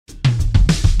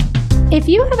If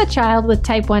you have a child with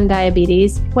type 1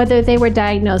 diabetes, whether they were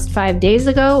diagnosed 5 days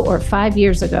ago or 5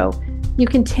 years ago, you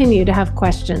continue to have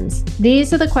questions.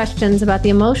 These are the questions about the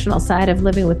emotional side of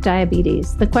living with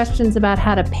diabetes, the questions about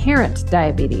how to parent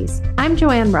diabetes. I'm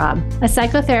Joanne Robb, a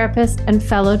psychotherapist and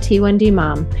fellow T1D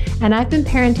mom, and I've been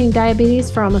parenting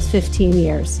diabetes for almost 15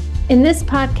 years. In this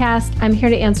podcast, I'm here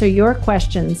to answer your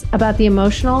questions about the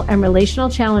emotional and relational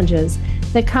challenges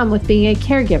that come with being a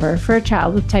caregiver for a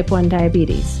child with type 1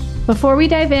 diabetes. Before we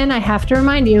dive in, I have to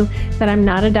remind you that I'm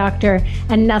not a doctor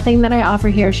and nothing that I offer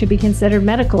here should be considered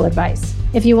medical advice.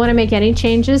 If you want to make any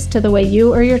changes to the way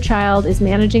you or your child is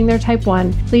managing their type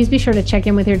 1, please be sure to check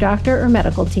in with your doctor or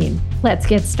medical team. Let's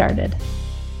get started.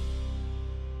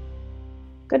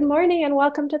 Good morning and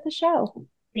welcome to the show.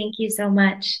 Thank you so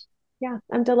much. Yeah,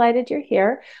 I'm delighted you're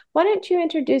here. Why don't you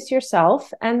introduce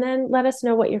yourself and then let us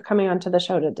know what you're coming onto the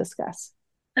show to discuss.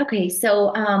 Okay,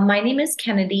 so my name is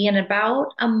Kennedy, and about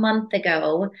a month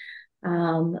ago,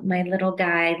 my little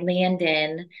guy,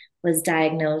 Landon, was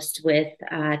diagnosed with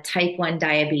type 1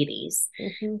 diabetes.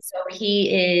 Mm-hmm. So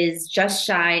he is just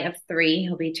shy of 3.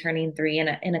 He'll be turning 3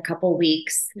 in a couple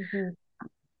weeks. Mm-hmm.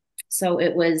 So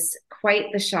it was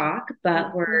quite the shock,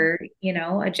 but Mm-hmm.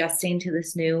 we're, adjusting to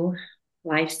this new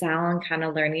lifestyle and kind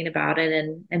of learning about it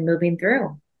and moving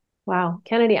through. Wow.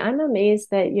 Kennedy, I'm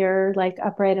amazed that you're like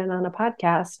upright and on a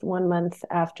podcast 1 month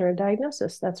after a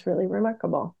diagnosis. That's really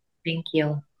remarkable. Thank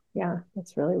you. Yeah,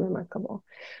 that's really remarkable.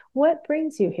 What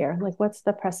brings you here? Like, what's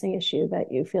the pressing issue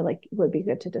that you feel like would be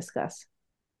good to discuss?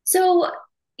 So,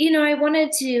 I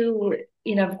wanted to,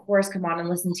 of course, come on and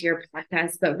listen to your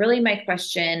podcast, but really my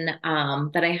question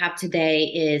that I have today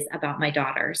is about my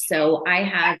daughter. So I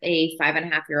have a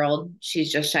 5.5-year-old.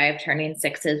 She's just shy of turning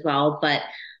 6 as well. But,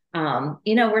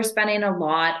 we're spending a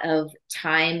lot of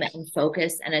time and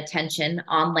focus and attention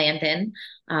on Landon,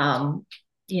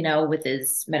 with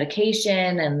his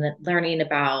medication and learning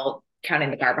about counting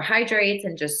the carbohydrates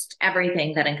and just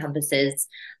everything that encompasses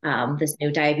this new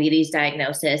diabetes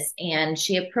diagnosis. And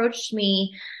she approached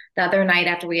me the other night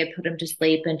after we had put him to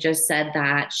sleep and just said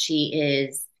that she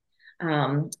is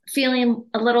feeling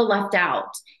a little left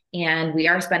out. And we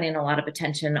are spending a lot of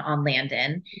attention on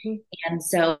Landon. Mm-hmm. And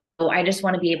so I just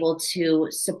want to be able to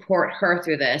support her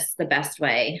through this the best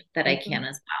way that I can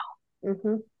as well.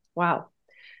 Mm-hmm. Wow.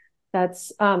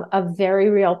 That's a very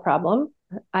real problem.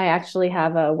 I actually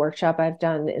have a workshop I've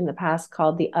done in the past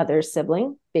called The Other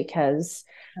Sibling, because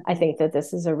I think that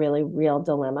this is a really real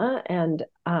dilemma. And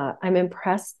I'm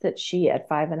impressed that she, at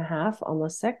 5.5,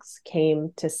 almost 6,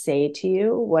 came to say to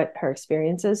you what her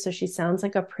experience is. So she sounds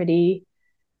like a pretty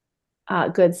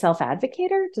good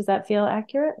self-advocator. Does that feel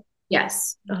accurate?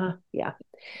 Yes. Yeah.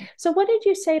 So what did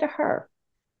you say to her?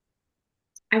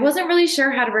 I wasn't really sure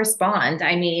how to respond.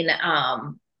 I mean,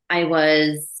 I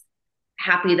was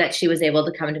happy that she was able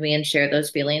to come to me and share those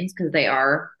feelings because they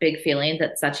are big feelings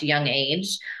at such a young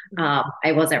age.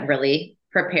 I wasn't really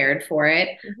prepared for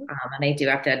it. And I do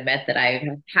have to admit that I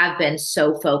have been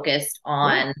so focused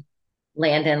on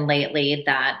Landon lately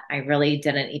that I really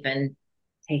didn't even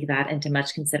take that into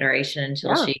much consideration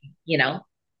until she,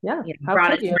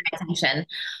 brought it to my attention.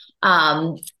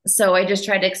 So I just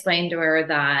tried to explain to her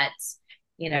that,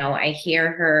 I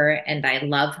hear her and I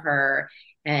love her.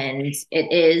 And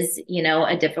it is,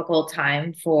 a difficult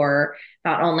time for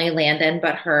not only Landon,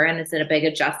 but her. And it's a big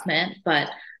adjustment, but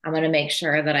I'm going to make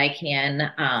sure that I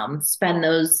can spend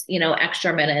those,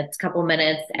 extra minutes, couple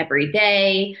minutes every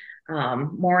day,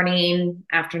 morning,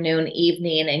 afternoon,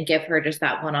 evening, and give her just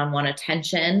that one-on-one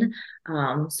attention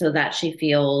so that she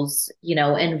feels,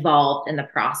 involved in the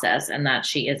process and that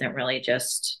she isn't really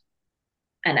just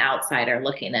an outsider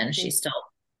looking in. She's still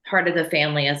part of the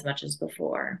family as much as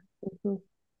before. Mm-hmm.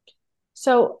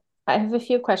 So I have a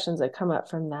few questions that come up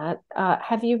from that.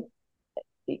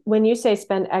 When you say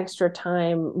spend extra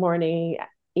time morning,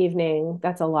 evening,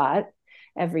 that's a lot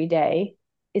every day.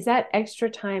 Is that extra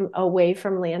time away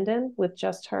from Landon with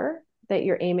just her that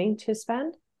you're aiming to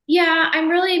spend? Yeah, I'm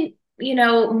really,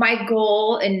 my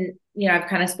goal, and, I've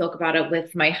kind of spoke about it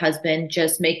with my husband,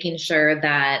 just making sure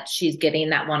that she's getting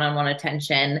that one-on-one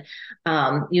attention.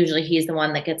 Usually he's the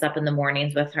one that gets up in the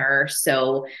mornings with her.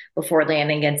 So before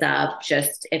Landon gets up,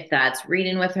 just if that's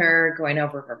reading with her, going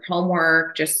over her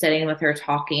homework, just sitting with her,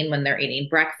 talking when they're eating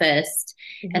breakfast.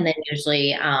 Mm-hmm. And then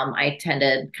usually I tend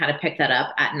to kind of pick that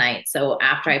up at night. So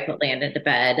after I put Landon to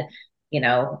bed,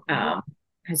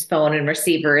 his phone and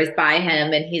receiver is by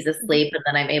him and he's asleep. And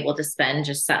then I'm able to spend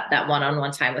just that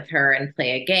one-on-one time with her and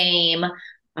play a game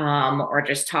or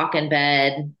just talk in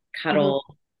bed, cuddle,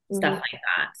 stuff like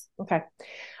that. Okay.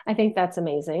 I think that's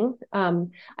amazing.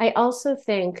 I also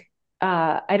think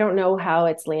I don't know how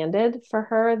it's landed for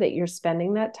her that you're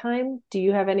spending that time. Do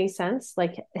you have any sense?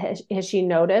 Like, has she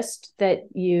noticed that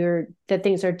that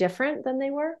things are different than they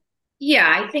were? Yeah,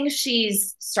 I think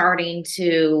she's starting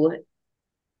to,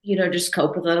 just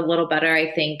cope with it a little better.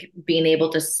 I think being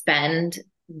able to spend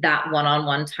that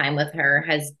one-on-one time with her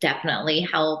has definitely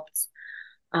helped.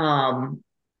 Um,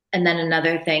 and then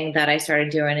another thing that I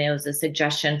started doing, it was a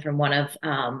suggestion from one of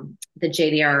the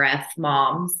JDRF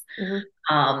moms,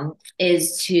 Mm-hmm.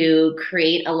 is to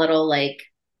create a little like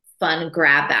fun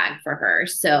grab bag for her.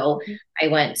 So Mm-hmm. I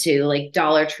went to like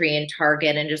Dollar Tree and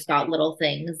Target and just got little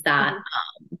things that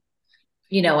Mm-hmm.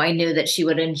 I knew that she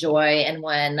would enjoy. And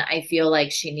when I feel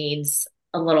like she needs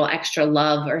a little extra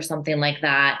love or something like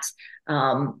that,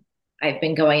 um, I've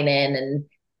been going in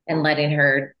and letting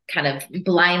her kind of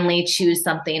blindly choose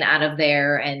something out of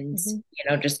there and,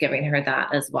 Mm-hmm. just giving her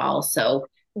that as well. So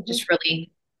Mm-hmm. just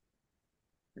really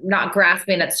not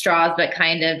grasping at straws, but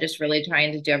kind of just really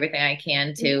trying to do everything I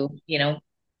can to,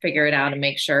 figure it out and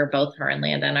make sure both her and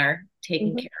Landon are taken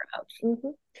Mm-hmm. care of. Mm-hmm.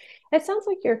 It sounds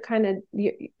like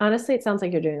honestly, it sounds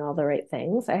like you're doing all the right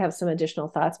things. I have some additional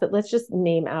thoughts, but let's just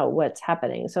name out what's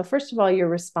happening. So, first of all, you're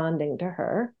responding to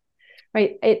her,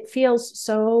 right? It feels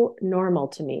so normal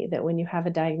to me that when you have a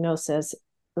diagnosis,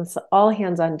 it's all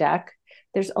hands on deck.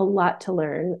 There's a lot to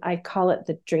learn. I call it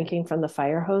the drinking from the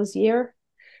fire hose year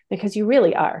because you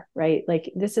really are, right?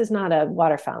 Like, this is not a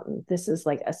water fountain. This is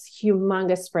like a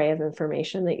humongous spray of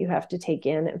information that you have to take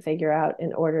in and figure out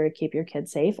in order to keep your kid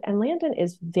safe. And Landon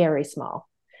is very small.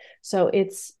 So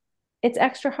it's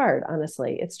extra hard,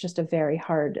 honestly. It's just a very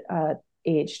hard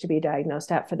age to be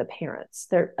diagnosed at for the parents.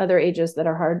 There are other ages that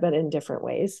are hard, but in different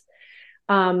ways.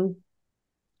 Um,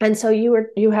 and so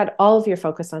you had all of your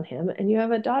focus on him, and you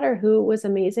have a daughter who was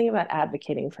amazing about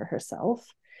advocating for herself,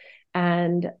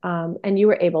 and you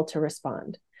were able to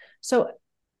respond. So,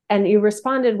 and you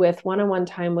responded with one-on-one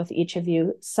time with each of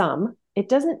you. Some, it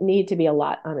doesn't need to be a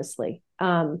lot, honestly.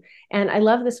 And I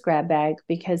love this grab bag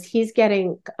because he's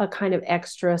getting a kind of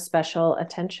extra special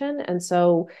attention. And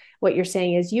so what you're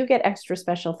saying is you get extra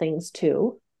special things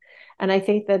too. And I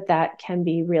think that that can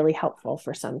be really helpful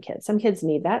for some kids. Some kids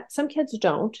need that, some kids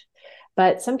don't,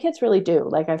 but some kids really do.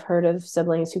 Like, I've heard of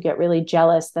siblings who get really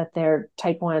jealous that their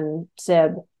type 1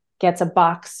 sib gets a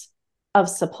box of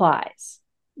supplies,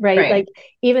 right? Right. Like,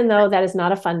 even though that is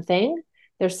not a fun thing,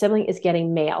 their sibling is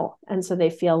getting mail. And so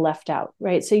they feel left out,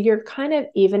 right? So you're kind of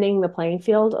evening the playing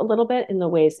field a little bit in the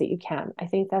ways that you can. I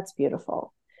think that's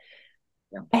beautiful.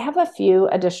 Yeah. I have a few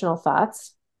additional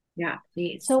thoughts. Yeah,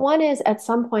 please. So, one is, at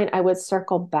some point, I would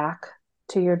circle back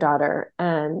to your daughter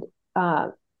and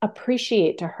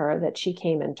appreciate to her that she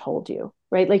came and told you,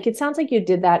 right? Like, it sounds like you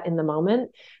did that in the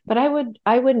moment, but I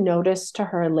would notice to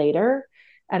her later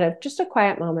at just a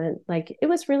quiet moment, like, it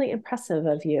was really impressive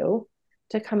of you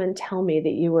to come and tell me that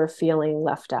you were feeling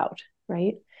left out,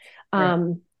 right?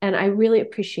 Right. And I really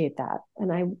appreciate that,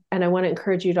 and I want to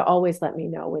encourage you to always let me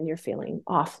know when you're feeling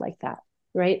off like that,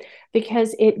 right?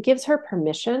 Because it gives her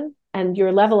permission, and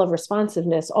your level of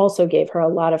responsiveness also gave her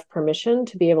a lot of permission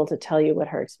to be able to tell you what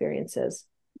her experience is.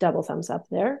 Double thumbs up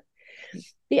there.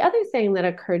 The other thing that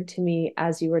occurred to me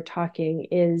as you were talking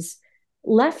is,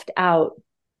 left out.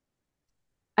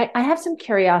 I have some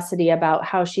curiosity about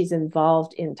how she's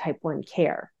involved in type 1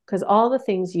 care, because all the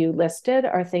things you listed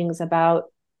are things about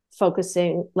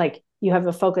focusing, like, you have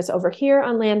a focus over here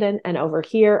on Landon and over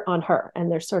here on her, and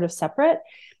they're sort of separate.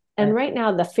 And Right. right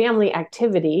now, the family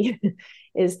activity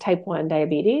is type 1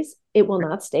 diabetes. It will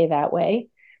not stay that way,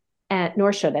 and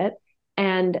nor should it.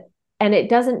 And it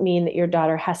doesn't mean that your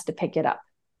daughter has to pick it up,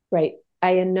 right?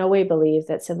 I in no way believe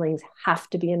that siblings have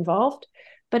to be involved,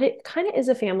 but it kind of is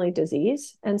a family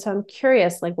disease. And so I'm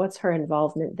curious, like, what's her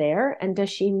involvement there? And does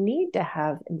she need to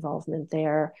have involvement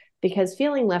there? Because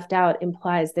feeling left out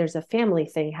implies there's a family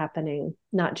thing happening,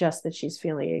 not just that she's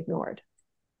feeling ignored.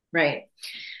 Right.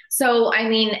 So, I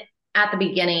mean, at the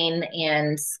beginning,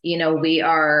 and, we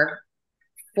are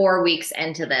 4 weeks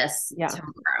into this Yeah.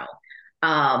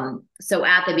 tomorrow. So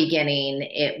at the beginning,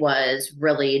 it was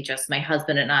really just my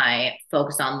husband and I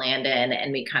focused on Landon,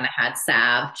 and we kind of had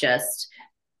Sav just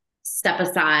step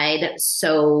aside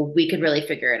so we could really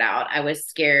figure it out. I was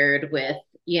scared with,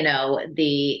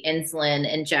 the insulin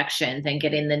injections and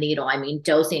getting the needle. I mean,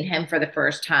 dosing him for the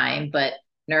first time, but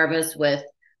nervous with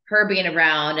her being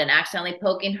around and accidentally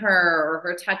poking her or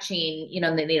her touching,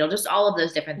 the needle, just all of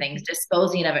those different things,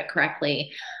 disposing of it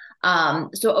correctly.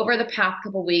 So over the past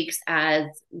couple weeks, as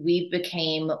we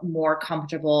became more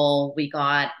comfortable, we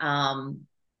got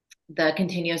the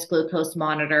continuous glucose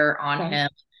monitor on Okay. him.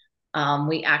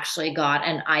 We actually got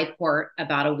an iPort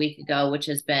about a week ago, which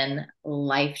has been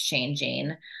life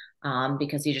changing.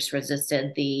 because he just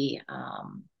resisted the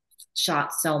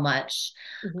shot so much.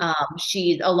 Mm-hmm.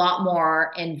 She's a lot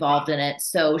more involved in it.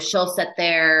 So she'll sit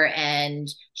there and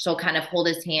she'll kind of hold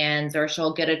his hands, or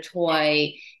she'll get a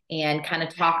toy and kind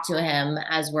of talk to him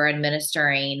as we're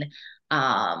administering,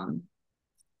 um,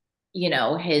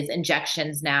 his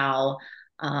injections now.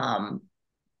 Um,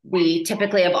 we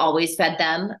typically have always fed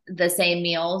them the same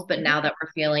meals, but now that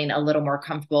we're feeling a little more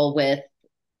comfortable with,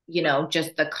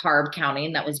 just the carb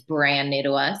counting that was brand new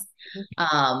to us,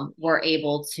 we're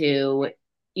able to,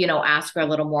 ask her a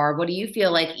little more. What do you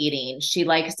feel like eating? She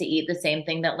likes to eat the same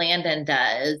thing that Landon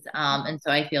does. And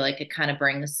so I feel like it kind of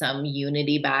brings some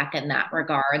unity back in that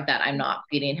regard, that I'm not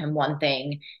feeding him one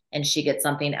thing and she gets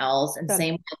something else. And Good.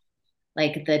 same with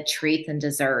like the treats and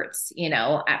desserts,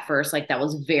 at first, like that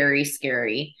was very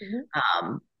scary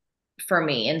for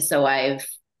me. And so I've,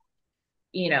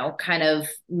 kind of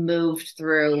moved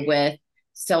through with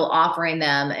still offering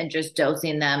them and just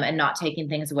dosing them and not taking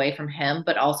things away from him,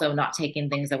 but also not taking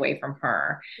things away from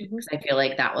her. Because I feel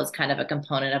like that was kind of a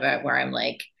component of it where I'm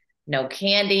like, no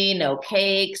candy, no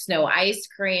cakes, no ice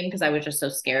cream, because I was just so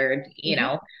scared,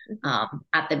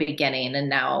 at the beginning. And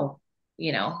now,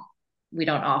 we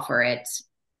don't offer it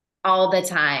all the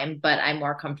time, but I'm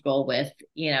more comfortable with,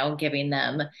 giving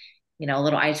them, a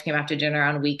little ice cream after dinner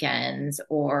on weekends,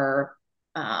 or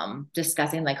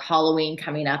discussing like Halloween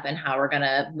coming up and how we're going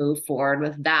to move forward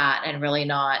with that, and really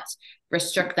not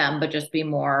restrict them, but just be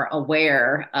more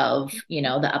aware of,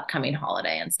 the upcoming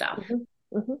holiday and stuff.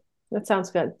 Mm-hmm. Mm-hmm. That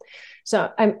sounds good. So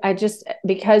I just,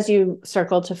 because you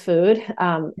circled to food,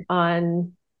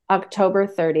 on October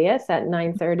 30th at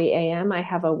 9:30 a.m., I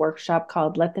have a workshop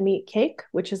called Let Them Eat Cake,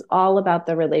 which is all about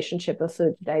the relationship of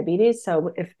food to diabetes.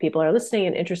 So if people are listening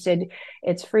and interested,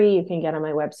 it's free. You can get on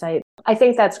my website. I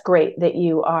think that's great that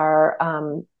you are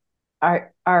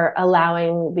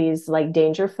allowing these like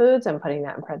danger foods, I'm putting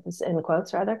that in parentheses, in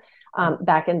quotes rather,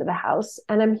 back into the house.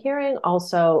 And I'm hearing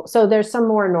also, so there's some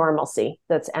more normalcy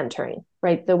that's entering,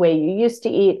 right? The way you used to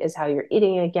eat is how you're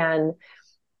eating again.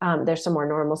 There's some more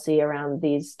normalcy around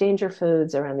these danger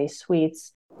foods, around these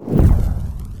sweets.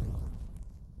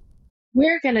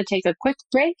 We're going to take a quick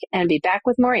break and be back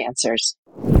with more answers.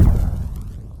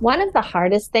 One of the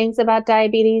hardest things about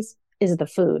diabetes is the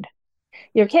food.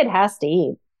 Your kid has to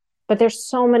eat, but there's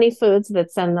so many foods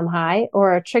that send them high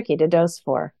or are tricky to dose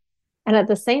for. And at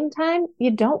the same time,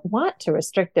 you don't want to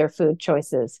restrict their food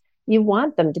choices. You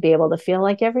want them to be able to feel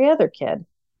like every other kid.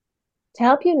 To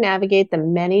help you navigate the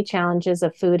many challenges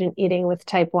of food and eating with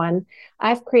type 1,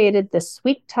 I've created the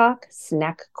Sweet Talk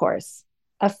Snack Course,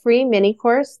 a free mini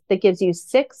course that gives you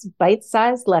 6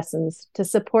 bite-sized lessons to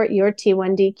support your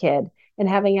T1D kid in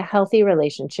having a healthy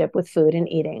relationship with food and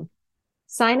eating.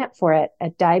 Sign up for it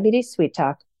at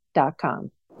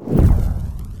diabetessweettalk.com.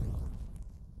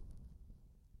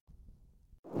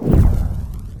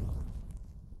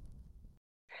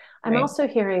 I'm also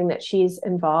hearing that she's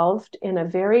involved in a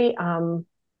very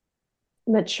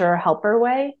mature helper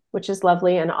way, which is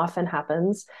lovely and often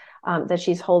happens, that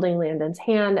she's holding Landon's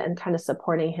hand and kind of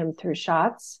supporting him through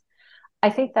shots. I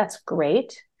think that's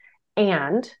great.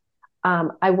 And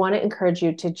I want to encourage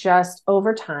you to just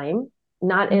over time,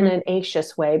 not in an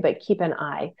anxious way, but keep an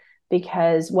eye.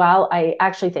 Because while I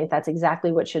actually think that's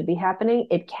exactly what should be happening,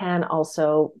 it can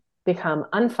also become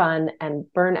unfun and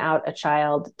burn out a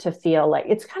child to feel like,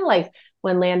 it's kind of like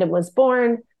when Landon was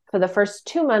born. For the first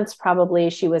 2 months,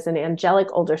 probably she was an angelic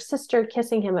older sister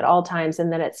kissing him at all times.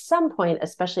 And then at some point,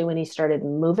 especially when he started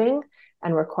moving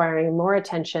and requiring more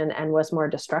attention and was more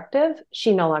destructive,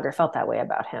 she no longer felt that way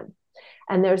about him.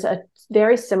 And there's a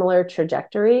very similar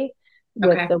trajectory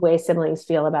with the way siblings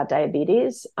feel about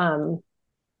diabetes.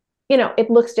 It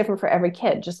looks different for every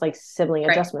kid, just like sibling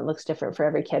adjustment looks different for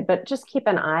every kid, but just keep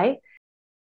an eye.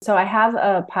 So I have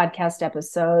a podcast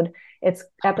episode. It's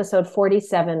episode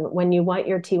 47, when you want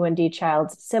your T1D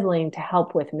child's sibling to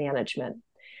help with management.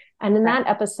 And in that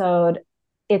episode,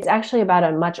 it's actually about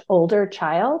a much older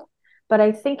child, but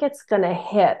I think it's going to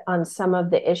hit on some of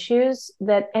the issues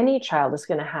that any child is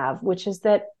going to have, which is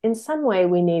that in some way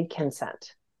we need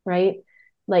consent, right?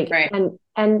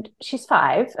 And she's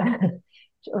 5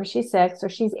 or she's 6 or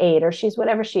she's 8 or she's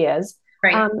whatever she is.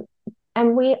 Right.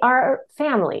 And we are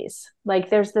families. Like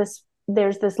there's this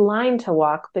line to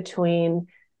walk between,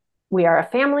 we are a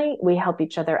family, we help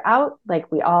each other out,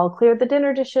 like we all clear the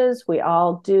dinner dishes, we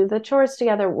all do the chores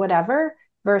together, whatever,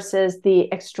 versus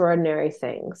the extraordinary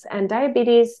things. And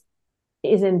diabetes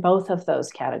is in both of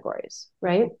those categories,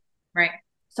 right? Right.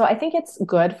 So I think it's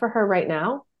good for her right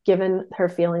now, given her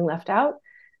feeling left out,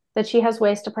 that she has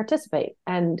ways to participate.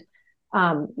 And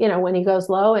When he goes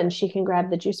low and she can grab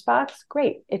the juice box,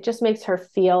 great. It just makes her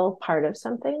feel part of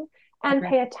something and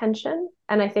pay attention.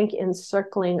 And I think in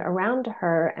circling around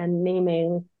her and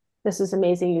naming, this is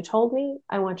amazing, you told me,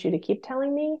 I want you to keep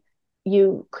telling me,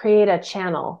 you create a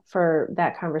channel for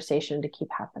that conversation to keep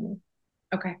happening.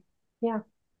 Okay. Yeah.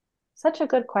 Such a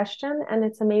good question. And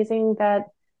it's amazing that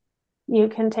you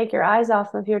can take your eyes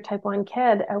off of your type 1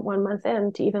 kid at 1 month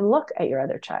in to even look at your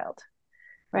other child.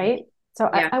 Right. So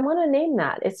yeah. I want to name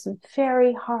that. It's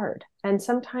very hard. And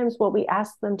sometimes what we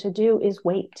ask them to do is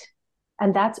wait.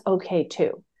 And that's okay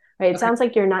too. Right. It sounds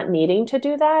like you're not needing to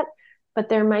do that, but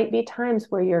there might be times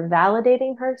where you're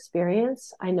validating her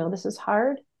experience. I know this is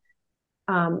hard.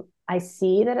 I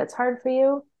see that it's hard for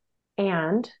you.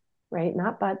 And right,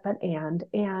 not but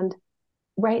and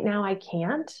right now I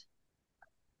can't.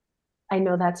 I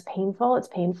know that's painful. It's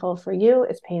painful for you.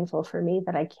 It's painful for me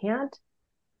that I can't.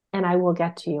 And I will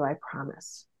get to you, I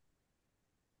promise.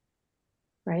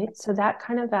 Right? So that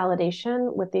kind of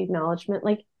validation with the acknowledgement,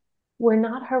 like, we're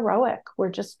not heroic. We're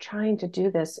just trying to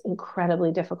do this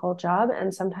incredibly difficult job.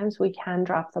 And sometimes we can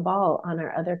drop the ball on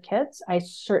our other kids. I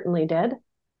certainly did.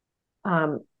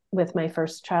 With my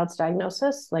first child's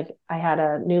diagnosis, like I had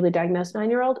a newly diagnosed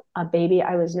 9-year-old, a baby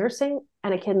I was nursing,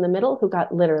 and a kid in the middle who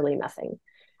got literally nothing.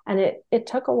 And it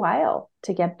took a while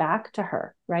to get back to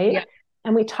her, right? Yeah.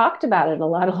 And we talked about it a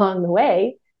lot along the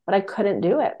way, but I couldn't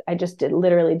do it. I just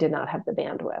literally did not have the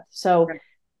bandwidth. So,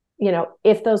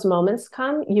 if those moments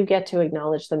come, you get to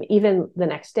acknowledge them even the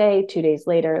next day, 2 days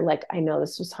later, like, I know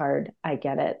this was hard. I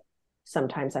get it.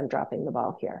 Sometimes I'm dropping the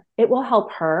ball here. It will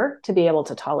help her to be able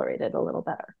to tolerate it a little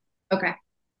better. Okay.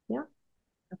 Yeah.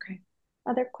 Okay.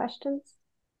 Other questions?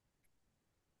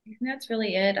 I think that's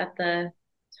really it at the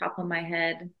top of my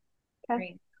head.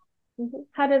 Okay. Mm-hmm.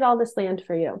 How did all this land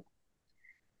for you?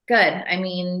 Good. I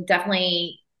mean,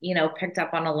 definitely, picked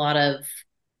up on a lot of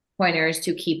pointers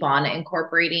to keep on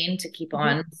incorporating, to keep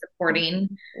on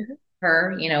supporting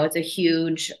her. It's a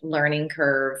huge learning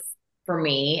curve for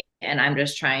me. And I'm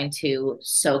just trying to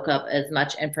soak up as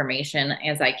much information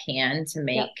as I can to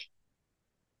make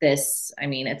this, I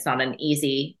mean, it's not an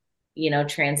easy,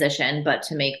 transition, but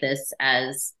to make this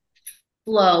as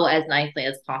flow as nicely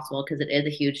as possible, because it is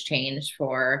a huge change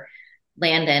for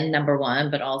Landon, number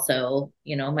one, but also,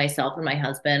 myself and my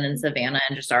husband and Savannah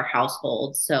and just our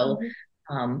household. So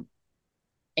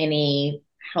any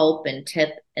help and tip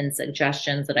and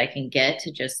suggestions that I can get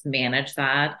to just manage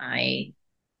that, I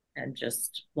am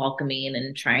just welcoming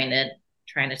and trying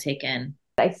to take in.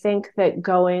 I think that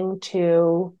going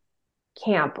to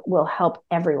camp will help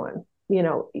everyone,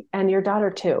 and your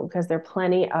daughter too, because there are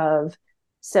plenty of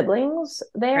siblings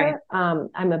there. Right.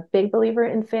 I'm a big believer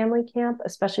in family camp,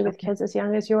 especially with kids as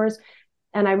young as yours.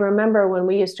 And I remember when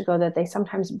we used to go that they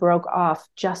sometimes broke off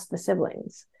just the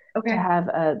siblings to have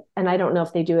and I don't know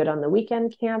if they do it on the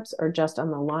weekend camps or just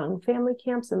on the long family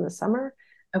camps in the summer.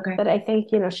 But I think,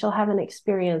 she'll have an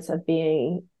experience of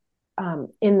being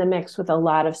in the mix with a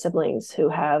lot of siblings who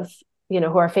have,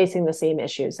 who are facing the same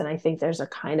issues. And I think there's a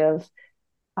kind of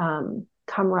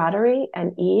camaraderie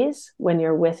and ease when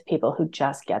you're with people who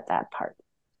just get that part.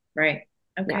 Right.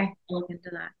 Okay. Yeah. I'll look into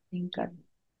that. Thank you.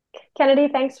 Kennedy,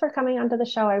 thanks for coming onto the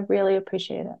show. I really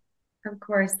appreciate it. Of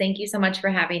course. Thank you so much for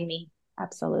having me.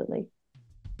 Absolutely.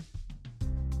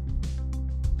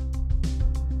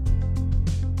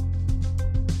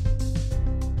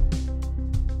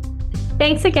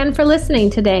 Thanks again for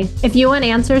listening today. If you want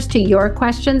answers to your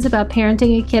questions about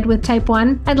parenting a kid with type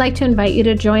 1, I'd like to invite you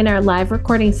to join our live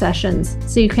recording sessions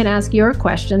so you can ask your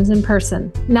questions in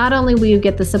person. Not only will you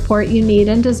get the support you need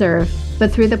and deserve,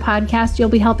 but through the podcast, you'll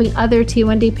be helping other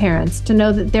T1D parents to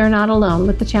know that they're not alone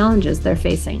with the challenges they're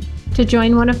facing. To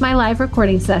join one of my live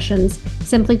recording sessions,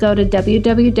 simply go to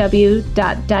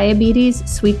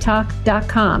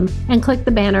www.diabetessweettalk.com and click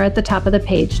the banner at the top of the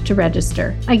page to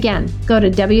register. Again, go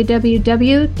to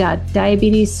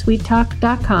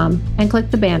www.diabetessweettalk.com and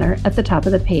click the banner at the top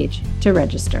of the page to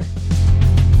register.